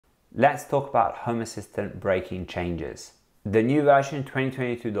Let's talk about Home Assistant breaking changes. The new version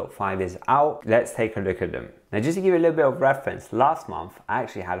 2022.5 is out. Let's take a look at them. Now, just to give you a little bit of reference, last month I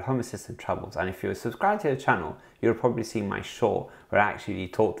actually had Home Assistant troubles, and if you're subscribed to the channel, you'll probably see my short where I actually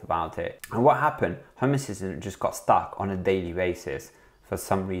talked about it. And what happened, Home Assistant just got stuck on a daily basis for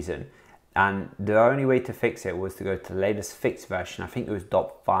some reason. And the only way to fix it was to go to the latest fixed version. I think it was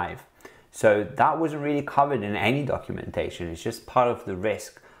 .5. So that wasn't really covered in any documentation. It's just part of the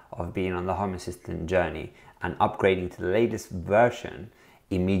risk of being on the Home Assistant journey and upgrading to the latest version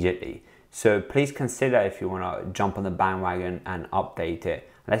immediately. So please consider if you want to jump on the bandwagon and update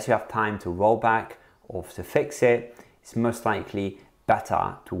it. Unless you have time to roll back or to fix it, it's most likely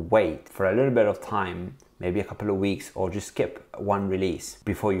better to wait for a little bit of time, maybe a couple of weeks, or just skip one release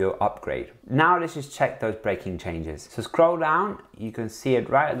before you upgrade. Now let's just check those breaking changes. So scroll down, you can see it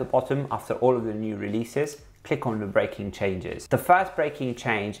right at the bottom after all of the new releases. Click on the breaking changes. The first breaking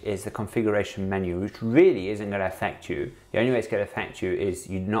change is the configuration menu, which really isn't going to affect you. The only way it's going to affect you is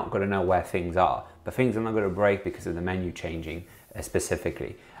you're not going to know where things are, but things are not going to break because of the menu changing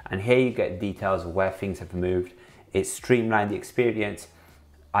specifically. And here you get details of where things have moved. It's streamlined the experience.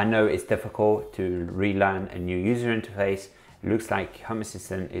 I know it's difficult to relearn a new user interface. It looks like Home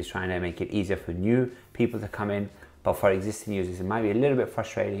Assistant is trying to make it easier for new people to come in, but for existing users it might be a little bit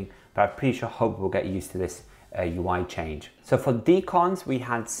frustrating, but I'm pretty sure Hope will get used to this UI change. So for deCONZ, we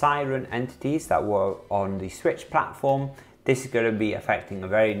had Siren entities that were on the Switch platform. This is going to be affecting a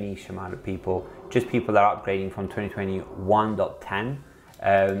very niche amount of people, just people that are upgrading from 2021.10.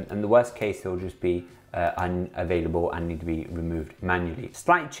 And the worst case, it will just be unavailable and need to be removed manually.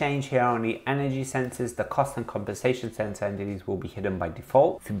 Slight change here on the energy sensors. The cost and compensation sensor entities will be hidden by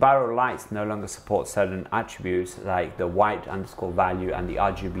default. Fibaro lights no longer support certain attributes like the white underscore value and the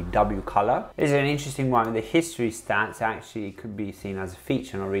RGBW color. This is an interesting one. The history stats actually could be seen as a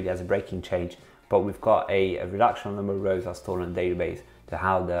feature, not really as a breaking change, but we've got a reduction on the number of rows are stored in the database to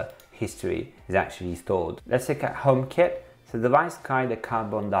how the history is actually stored. Let's look at HomeKit. So the device guide, the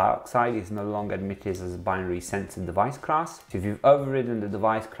carbon dioxide is no longer admitted as a binary sensor device class. So if you've overridden the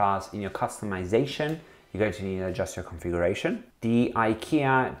device class in your customization, you're going to need to adjust your configuration. The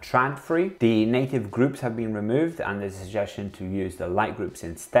Ikea trad free, the native groups have been removed and there's a suggestion to use the light groups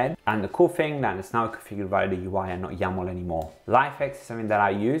instead. And the cool thing that it's now configured via the UI and not YAML anymore. Lifx is something that I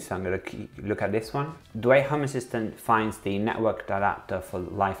use, so I'm going to look at this one. The way Home Assistant finds the network adapter for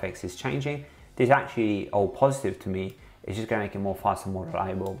Lifx is changing. This is actually all positive to me. It's just going to make it more fast and more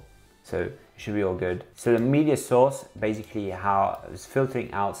reliable. So it should be all good. So the media source, basically how it's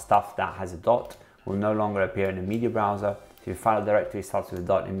filtering out stuff that has a dot, will no longer appear in the media browser. So if file directory starts with a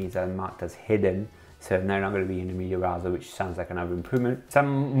dot, it means that it's marked as hidden. So it's no longer going to be in the media browser, which sounds like another improvement.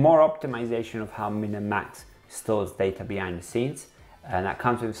 Some more optimization of how Min and Max stores data behind the scenes. And that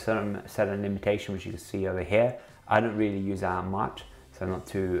comes with some certain limitation, which you can see over here. I don't really use that much, so I'm not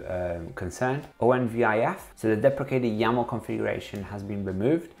too concerned. ONVIF, so the deprecated YAML configuration has been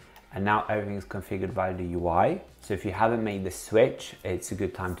removed and now everything is configured via the UI. So if you haven't made the switch, it's a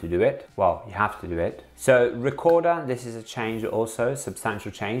good time to do it. Well, you have to do it. So Recorder, this is a change also,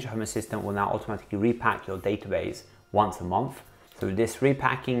 substantial change. Home Assistant will now automatically repack your database once a month. So this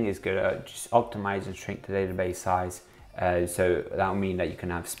repacking is gonna just optimize and shrink the database size. So that will mean that you can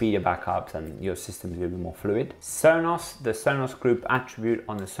have speedier backups and your system is going to be more fluid. Sonos, the Sonos group attribute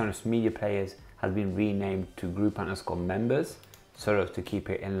on the Sonos media players has been renamed to group_members, sort of to keep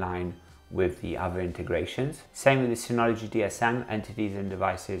it in line with the other integrations. Same with the Synology DSM entities and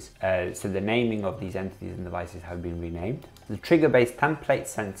devices. So the naming of these entities and devices have been renamed. The trigger-based template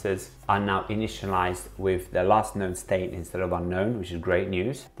sensors are now initialized with the last known state instead of unknown, which is great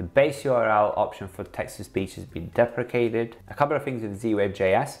news. The base URL option for text-to-speech has been deprecated. A couple of things with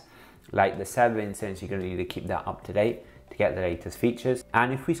Z-Wave.js, like the server instance, you're going to need to keep that up to date to get the latest features.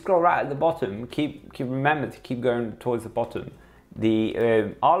 And if we scroll right at the bottom, remember to keep going towards the bottom.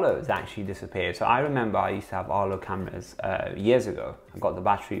 The Arlo has actually disappeared. So I remember I used to have Arlo cameras years ago. I got the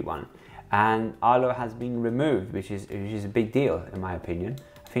battery one, and Arlo has been removed, which is a big deal in my opinion.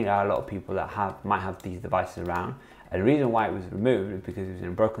 I think there are a lot of people that might have these devices around. And the reason why it was removed is because it was in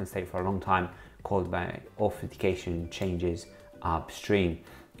a broken state for a long time, caused by authentication changes upstream.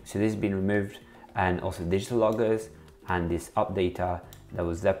 So this has been removed, and also digital loggers and this updater that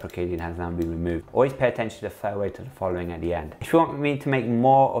was deprecated has now been removed. Always pay attention to the fairway to the following at the end. If you want me to make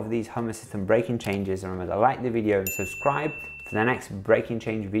more of these Home Assistant breaking changes, remember to like the video and subscribe for the next breaking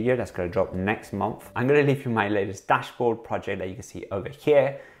change video that's going to drop next month. I'm going to leave you my latest dashboard project that you can see over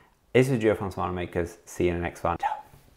here. This is Joe from Smart Makers. See you in the next one.